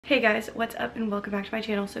Hey guys, what's up and welcome back to my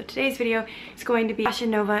channel. So today's video is going to be Fashion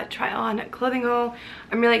Nova try on clothing haul.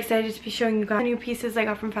 I'm really excited to be showing you guys the new pieces I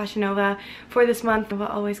got from Fashion Nova for this month. Nova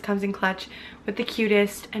always comes in clutch with the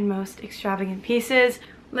cutest and most extravagant pieces.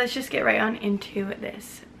 Let's just get right on into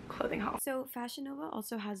this clothing haul. So Fashion Nova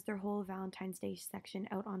also has their whole Valentine's Day section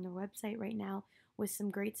out on their website right now with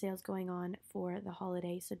some great sales going on for the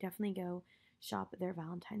holiday. So definitely go shop their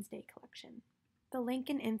Valentine's Day collection. The link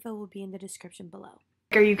and info will be in the description below.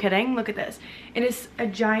 Are you kidding? Look at this. It is a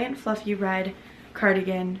giant fluffy red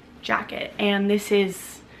cardigan jacket, and this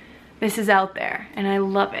is out there, and I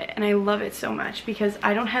love it, and I love it so much because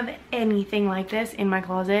I don't have anything like this in my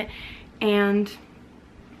closet, and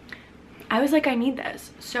I was like, I need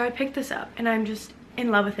this, so I picked this up, and I'm just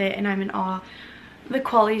in love with it, and I'm in awe. The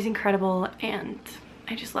quality is incredible, and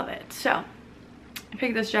I just love it. So I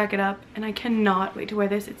picked this jacket up, and I cannot wait to wear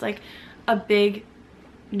this. It's like a big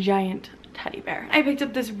giant teddy bear. I picked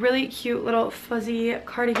up this really cute little fuzzy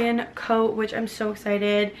cardigan coat, which I'm so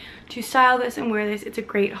excited to style this and wear this. It's a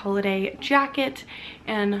great holiday jacket,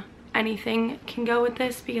 and anything can go with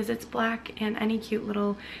this because it's black, and any cute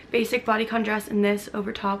little basic bodycon dress in this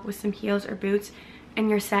over top with some heels or boots, and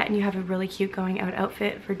you're set, and you have a really cute going out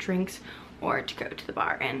outfit for drinks or to go to the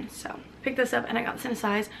bar in. So picked this up, and I got this in a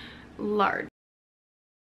size large.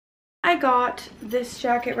 I got this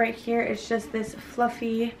jacket right here. It's just this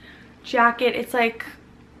fluffy jacket. It's like,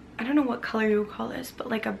 I don't know what color you would call this, but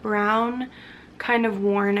like a brown, kind of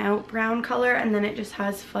worn out brown color, and then it just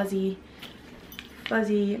has fuzzy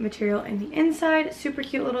material in the inside. Super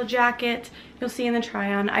cute little jacket. You'll see in the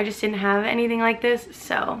try on. I just didn't have anything like this,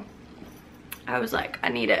 so I was like, I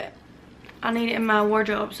need it in my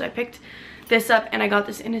wardrobe. So I picked this up, and I got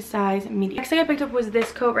this in a size medium. Next thing I picked up was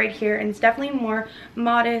this coat right here, and it's definitely more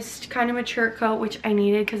modest, kind of mature coat, which I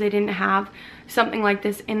needed because I didn't have something like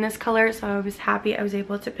this in this color, so I was happy I was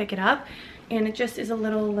able to pick it up. And it just is a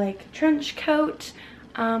little like trench coat,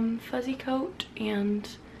 fuzzy coat, and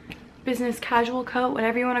business casual coat,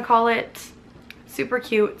 whatever you want to call it. Super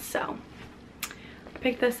cute. So I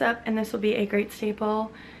picked this up, and this will be a great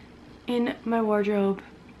staple in my wardrobe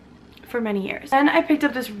for many years. Then I picked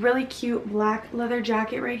up this really cute black leather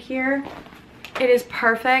jacket right here. It is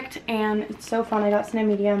perfect, and it's so fun. I got this in a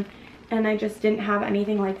medium, and I just didn't have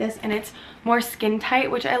anything like this, and it's more skin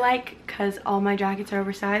tight, which I like because all my jackets are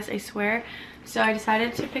oversized, I swear. So I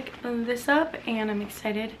decided to pick this up, and I'm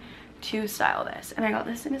excited to style this, and I got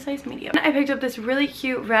this in a size medium. I picked up this really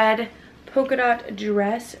cute red polka dot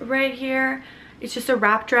dress right here. It's just a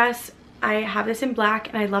wrap dress. I have this in black,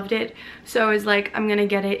 and I loved it, so I was like, I'm gonna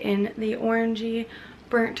get it in the orangey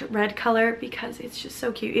burnt red color because it's just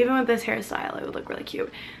so cute. Even with this hairstyle, it would look really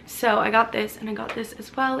cute. So I got this, and I got this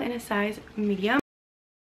as well in a size medium.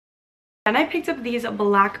 And I picked up these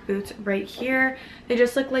black boots right here. They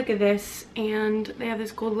just look like this, and they have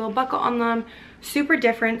this gold little buckle on them. Super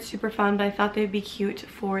different, super fun, but I thought they'd be cute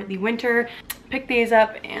for the winter. Picked these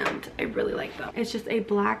up, and I really like them. It's just a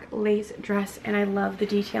black lace dress, and I love the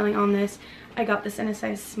detailing on this. I got this in a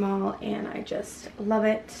size small, and I just love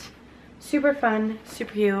it. Super fun,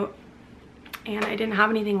 super cute, and I didn't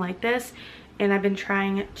have anything like this, and I've been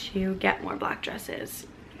trying to get more black dresses.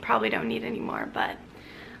 Probably don't need any more, but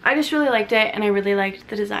I just really liked it, and I really liked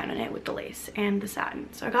the design on it with the lace and the satin.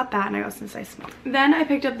 So I got that, and I got this in a size small. Then I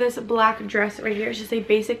picked up this black dress right here. It's just a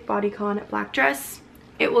basic bodycon black dress.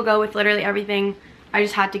 It will go with literally everything. I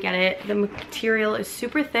just had to get it. The material is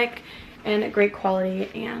super thick and great quality,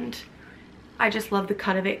 and I just love the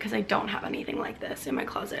cut of it because I don't have anything like this in my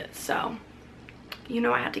closet. So, you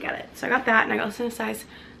know, I had to get it. So I got that, and I got this in a size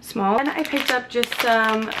small. And I picked up just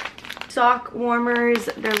some sock warmers.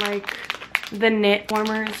 They're like the knit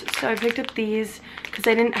warmers, so I picked up these because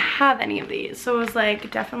I didn't have any of these, so I was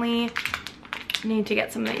like, definitely need to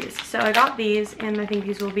get some of these. So I got these, and I think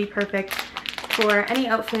these will be perfect for any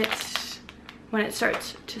outfits when it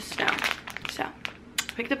starts to snow. So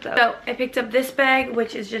I picked up those. So I picked up this bag,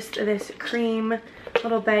 which is just this cream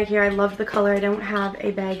little bag here. I love the color. I don't have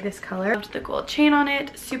a bag this color. I loved the gold chain on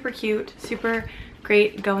it. Super cute, super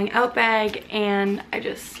great going out bag, and I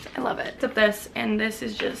love it. Picked up this, and this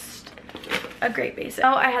is just a great basic.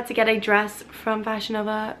 Oh, I had to get a dress from Fashion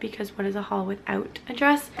Nova because what is a haul without a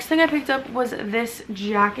dress? Next thing I picked up was this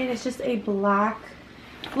jacket. It's just a black,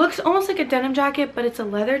 looks almost like a denim jacket, but it's a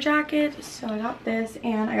leather jacket. So I got this,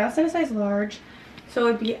 and I got this in a size large, so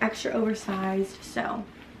it would be extra oversized. So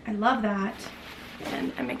I love that,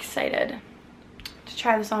 and I'm excited to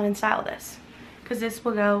try this on and style this because this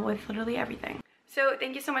will go with literally everything. So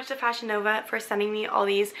thank you so much to Fashion Nova for sending me all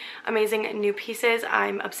these amazing new pieces.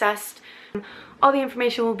 I'm obsessed. All the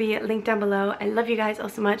information will be linked down below. I love you guys all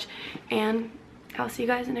so much, and I'll see you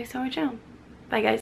guys next time on my channel. Bye guys.